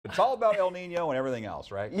It's all about El Nino and everything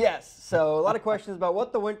else, right? Yes, so a lot of questions about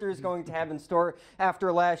what the winter is going to have in store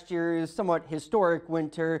after last year's somewhat historic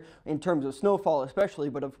winter in terms of snowfall especially,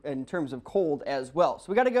 but in terms of cold as well. So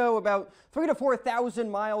we got to go about 3,000 to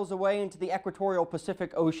 4,000 miles away into the equatorial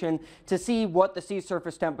Pacific Ocean to see what the sea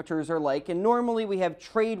surface temperatures are like. And normally we have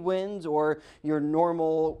trade winds, or your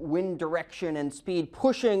normal wind direction and speed,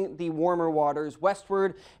 pushing the warmer waters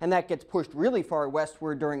westward, and that gets pushed really far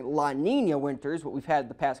westward during La Nina winters, what we've had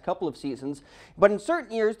the past couple of seasons. But in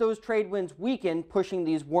certain years, those trade winds weaken, pushing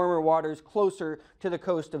these warmer waters closer to the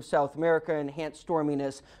coast of South America, enhance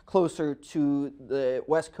storminess closer to the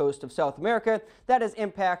west coast of South America. That has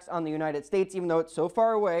impacts on the United States. Even though it's so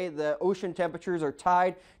far away, the ocean temperatures are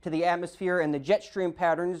tied to the atmosphere and the jet stream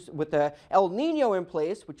patterns with the El Nino in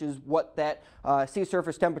place, which is what that sea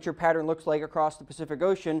surface temperature pattern looks like across the Pacific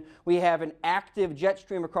Ocean. We have an active jet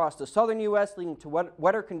stream across the southern U.S. leading to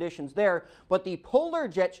wetter conditions there, but the polar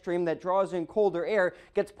jet stream that draws in colder air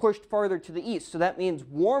gets pushed farther to the east. So that means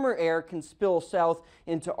warmer air can spill south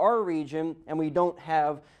into our region, and we don't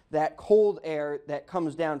have that cold air that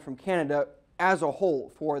comes down from Canada as a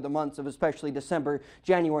whole for the months of especially December,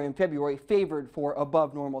 January, and February, favored for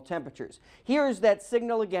above normal temperatures. Here's that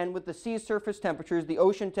signal again with the sea surface temperatures, the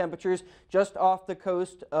ocean temperatures just off the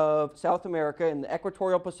coast of South America in the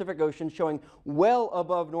equatorial Pacific Ocean, showing well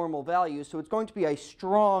above normal values. So it's going to be a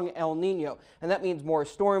strong El Nino, and that means more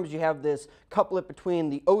storms. You have this couplet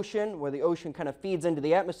between the ocean, where the ocean kind of feeds into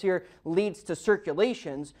the atmosphere, leads to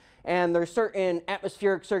circulations, and there's certain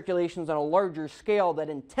atmospheric circulations on a larger scale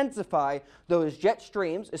that intensify those jet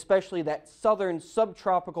streams, especially that southern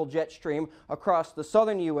subtropical jet stream across the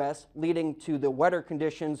southern U.S., leading to the wetter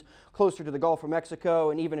conditions closer to the Gulf of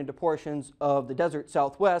Mexico and even into portions of the desert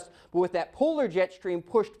Southwest. But with that polar jet stream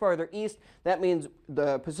pushed farther east, that means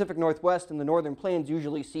the Pacific Northwest and the northern plains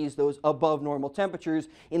usually sees those above normal temperatures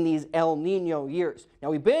in these El Nino years.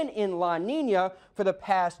 Now, we've been in La Nina for the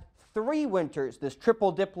past 3 winters, this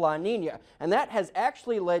triple dip La Nina, and that has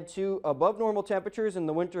actually led to above normal temperatures in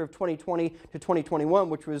the winter of 2020 to 2021,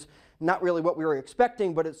 which was not really what we were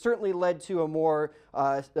expecting, but it certainly led to a more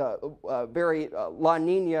very La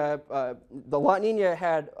Nina. The La Nina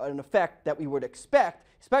had an effect that we would expect,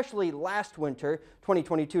 especially last winter,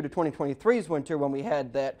 2022 to 2023's winter, when we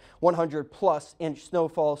had that 100+ inch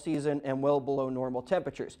snowfall season and well below normal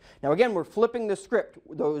temperatures. Now again, we're flipping the script.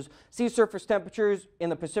 Those sea surface temperatures in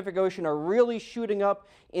the Pacific Ocean are really shooting up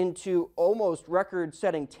into almost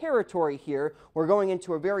record-setting territory here. We're going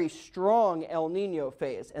into a very strong El Nino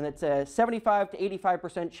phase, and it's a 75 to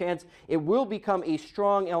 85% chance it will become a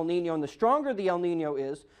strong El Nino. And the stronger the El Nino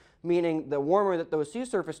is, meaning the warmer that those sea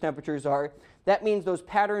surface temperatures are, that means those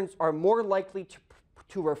patterns are more likely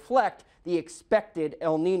to reflect the expected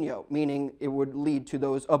El Nino, meaning it would lead to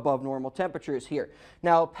those above normal temperatures here.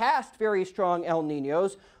 Now, past very strong El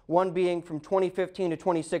Ninos, one being from 2015 to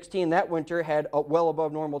 2016, that winter had well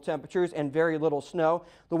above normal temperatures and very little snow.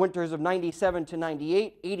 The winters of 97 to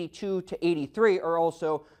 98, 82 to 83 are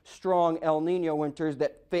also strong El Nino winters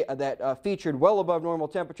that featured well above normal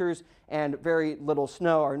temperatures and very little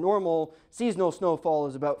snow. Our normal seasonal snowfall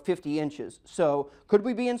is about 50 inches. So could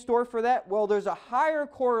we be in store for that? Well, there's a higher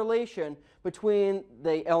correlation between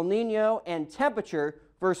the El Nino and temperature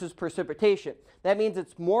versus precipitation. That means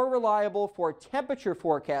it's more reliable for temperature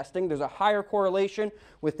forecasting. There's a higher correlation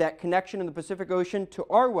with that connection in the Pacific Ocean to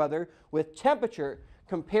our weather with temperature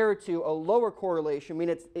compared to a lower correlation,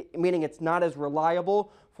 meaning it's not as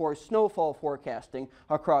reliable for snowfall forecasting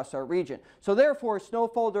across our region. So therefore,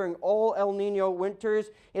 snowfall during all El Nino winters,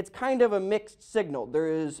 it's kind of a mixed signal. There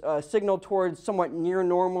is a signal towards somewhat near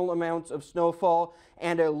normal amounts of snowfall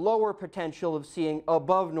and a lower potential of seeing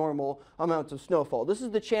above normal amounts of snowfall. This is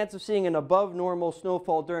the chance of seeing an above normal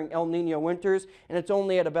snowfall during El Nino winters, and it's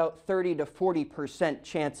only at about 30 to 40%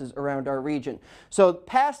 chances around our region. So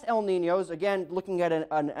past El Ninos, again, looking at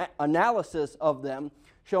an analysis of them,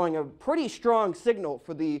 showing a pretty strong signal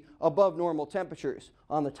for the above normal temperatures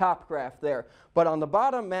on the top graph there. But on the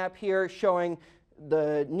bottom map here, showing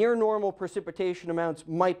the near normal precipitation amounts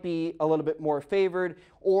might be a little bit more favored,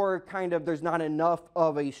 or kind of there's not enough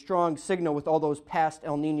of a strong signal with all those past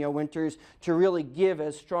El Nino winters to really give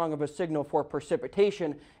as strong of a signal for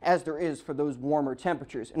precipitation as there is for those warmer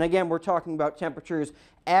temperatures. And again, we're talking about temperatures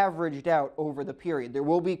averaged out over the period. There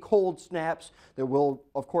will be cold snaps, there will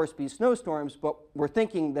of course be snowstorms, but we're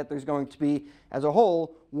thinking that there's going to be, as a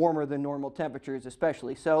whole, warmer than normal temperatures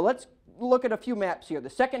especially. So let's look at a few maps here.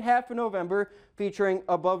 The second half of November featuring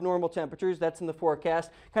above normal temperatures, that's in the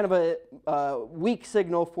forecast, kind of a weak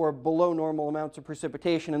signal for below normal amounts of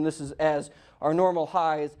precipitation, and this is as our normal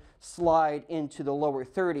highs slide into the lower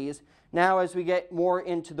 30s. Now, as we get more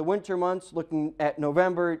into the winter months, looking at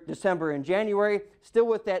November, December, and January, still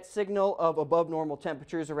with that signal of above normal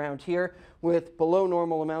temperatures around here, with below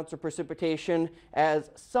normal amounts of precipitation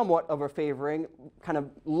as somewhat of a favoring, kind of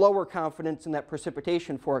lower confidence in that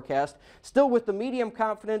precipitation forecast. Still with the medium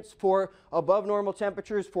confidence for above normal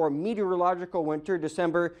temperatures for meteorological winter,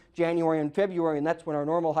 December, January, and February, and that's when our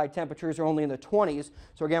normal high temperatures are only in the 20s.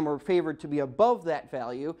 So again, we're favored to be above that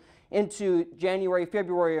value. Into January,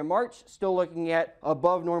 February, and March, still looking at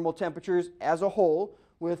above normal temperatures as a whole,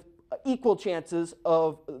 with equal chances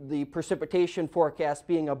of the precipitation forecast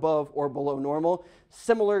being above or below normal.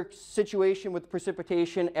 Similar situation with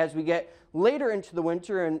precipitation as we get later into the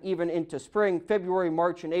winter and even into spring, February,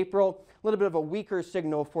 March, and April. A little bit of a weaker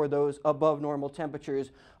signal for those above normal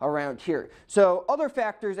temperatures around here. So other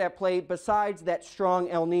factors at play besides that strong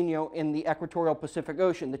El Niño in the equatorial Pacific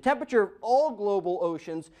Ocean. The temperature of all global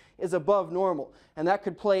oceans is above normal, and that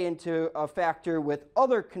could play into a factor with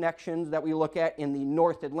other connections that we look at in the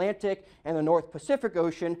North Atlantic and the North Pacific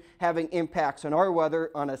Ocean having impacts on our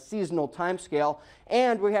weather on a seasonal timescale.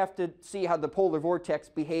 And we have to see how the polar vortex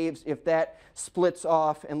behaves if that splits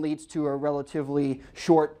off and leads to a relatively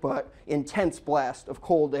short but intense blast of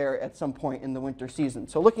cold air at some point in the winter season.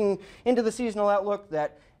 So looking into the seasonal outlook,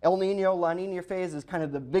 that El Niño, La Niña phase is kind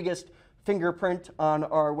of the biggest fingerprint on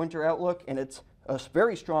our winter outlook, and it's a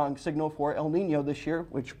very strong signal for El Niño this year,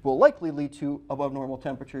 which will likely lead to above normal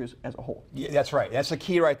temperatures as a whole. Yeah, that's right. That's the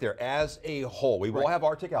key right there. As a whole, we will have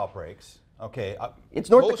Arctic outbreaks. Okay. It's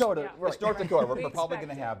North Dakota. Yeah. Right. It's North Dakota. We're We probably going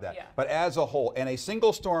expect to have it, that. yeah. But as a whole, and a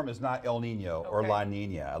single storm is not El Nino or La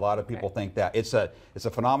Nina. A lot of people think that. It's a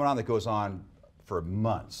phenomenon that goes on for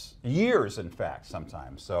months, years, in fact,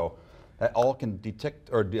 sometimes. So that all can detect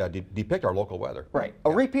or depict our local weather. Right. A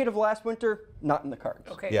repeat of last winter, not in the cards.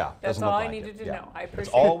 Okay. Yeah. That's doesn't all look I like needed it. to know. I appreciate That's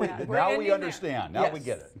all that. now we ending there. understand. Now we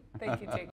get it. Thank you, Jake.